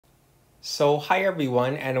So hi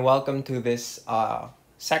everyone and welcome to this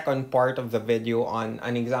second part of the video on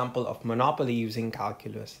an example of monopoly using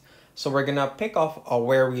calculus. So we're gonna pick off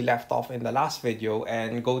where we left off in the last video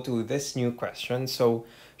and go to this new question. So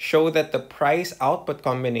show that the price output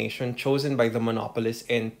combination chosen by the monopolist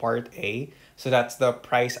in part A, so that's the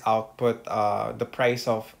price output, the price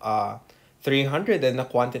of 300 and the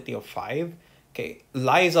quantity of 5, okay,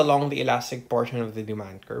 lies along the elastic portion of the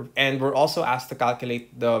demand curve. And we're also asked to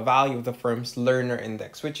calculate the value of the firm's Lerner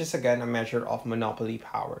Index, which is again a measure of monopoly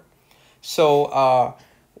power. So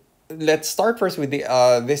let's start first with the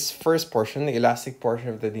this first portion, the elastic portion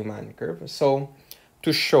of the demand curve. So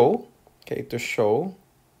to show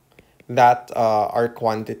that our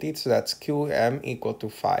quantity, so that's QM equal to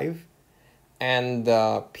 5 and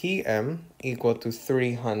PM equal to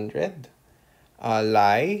 300,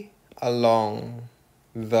 lie along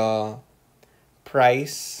the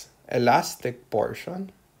price elastic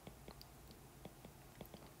portion.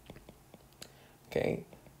 Okay,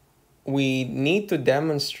 we need to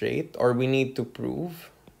demonstrate, or we need to prove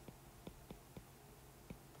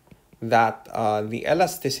that the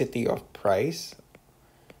elasticity of price,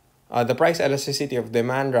 the price elasticity of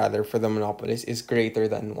demand rather for the monopolist is greater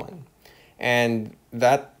than 1. And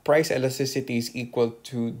that price elasticity is equal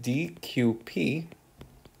to dQp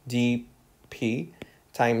dP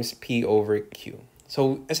times P over Q.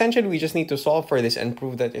 So essentially, we just need to solve for this and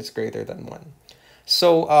prove that it's greater than 1.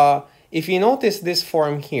 So if you notice this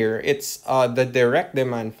form here, it's the direct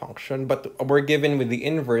demand function, but we're given with the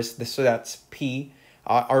inverse, so that's P.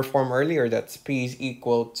 Our form earlier, that's P is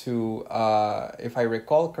equal to, if I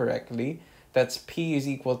recall correctly, that's P is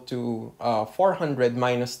equal to 400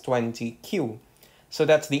 minus 20Q. So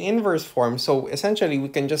that's the inverse form. So essentially, we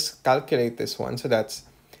can just calculate this one. So that's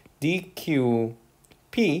dQp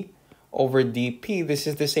over dP. This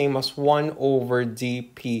is the same as 1 over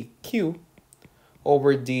dPq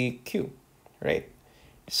over dQ, right?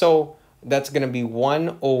 So that's going to be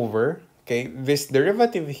 1 over, okay, this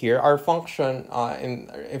derivative here, our function,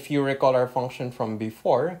 if you recall our function from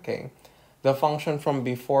before, okay, the function from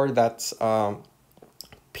before, that's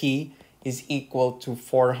P is equal to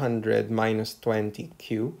 400 minus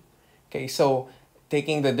 20Q. Okay, so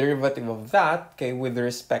taking the derivative of that, okay, with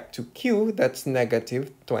respect to Q, that's negative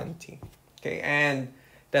 20. Okay, and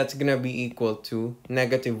that's going to be equal to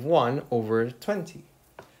negative 1 over 20.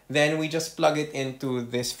 Then we just plug it into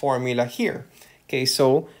this formula here. Okay,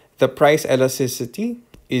 so the price elasticity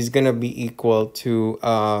is going to be equal to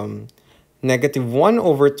negative 1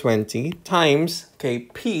 over 20 times, okay,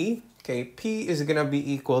 P. Okay, P is going to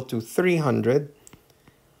be equal to 300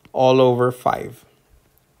 all over 5.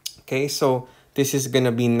 Okay, so this is going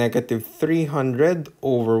to be negative 300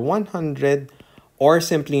 over 100, or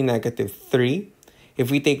simply negative 3. If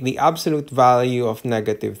we take the absolute value of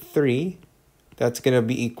negative 3, that's going to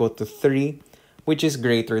be equal to 3, which is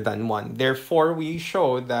greater than 1. Therefore, we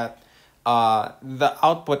show that the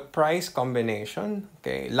output price combination,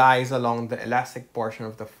 okay, lies along the elastic portion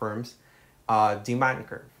of the firm's demand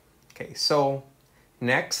curve. Okay, so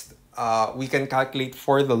next, we can calculate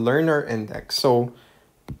for the Lerner Index. So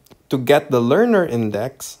to get the Lerner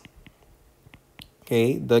Index,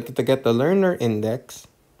 okay, to get the Lerner Index,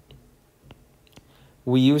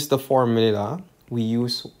 we use the formula, we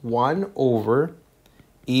use 1 over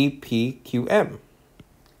EPQM.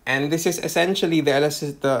 And this is essentially the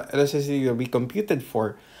elasticity that we computed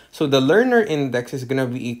for. So the Lerner Index is going to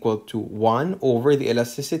be equal to 1 over the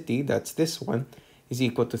elasticity, that's this one, is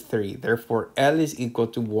equal to 3. Therefore, L is equal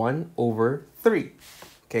to 1 over 3.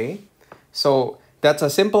 Okay, so that's a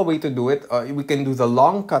simple way to do it. We can do the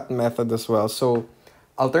long cut method as well. So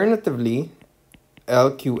alternatively,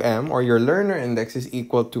 LQM, or your Lerner Index, is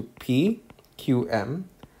equal to PQM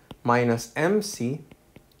minus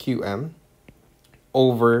MCQM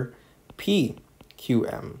over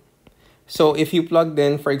PQM. So if you plugged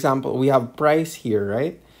in, for example, we have price here,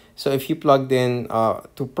 right? So if you plugged in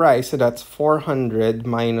to price, so that's 400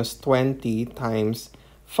 minus 20 times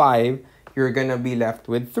 5, you're going to be left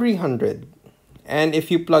with 300. And if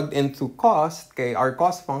you plugged into cost, okay, our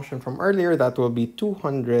cost function from earlier, that will be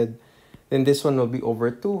 200. Then this one will be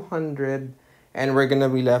over 200. And we're going to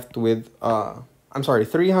be left with,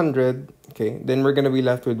 300. Okay, then we're going to be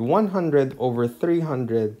left with 100 over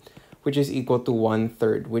 300, which is equal to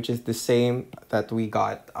 1/3, which is the same that we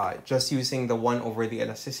got just using the 1 over the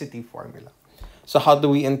elasticity formula. So how do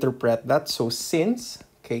we interpret that? So since,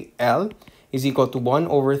 okay, L is equal to 1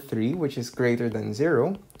 over 3, which is greater than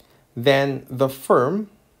 0, then the firm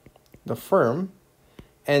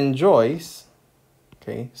enjoys,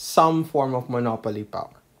 okay, some form of monopoly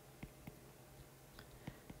power.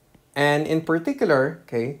 And in particular,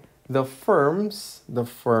 okay, the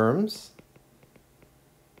firm's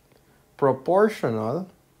proportional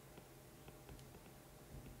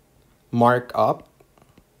markup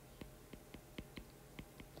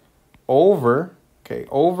over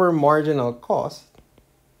marginal cost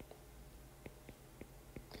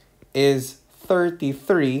is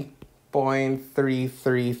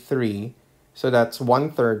 33.333. So that's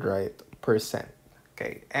 1/3, right, percent.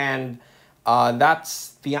 Okay, and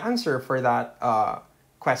that's the answer for that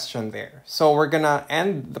question there. So we're gonna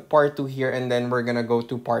end the part 2 here, and then we're gonna go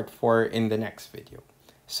to part 4 in the next video.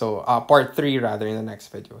 So part 3 rather in the next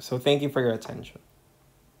video. So thank you for your attention.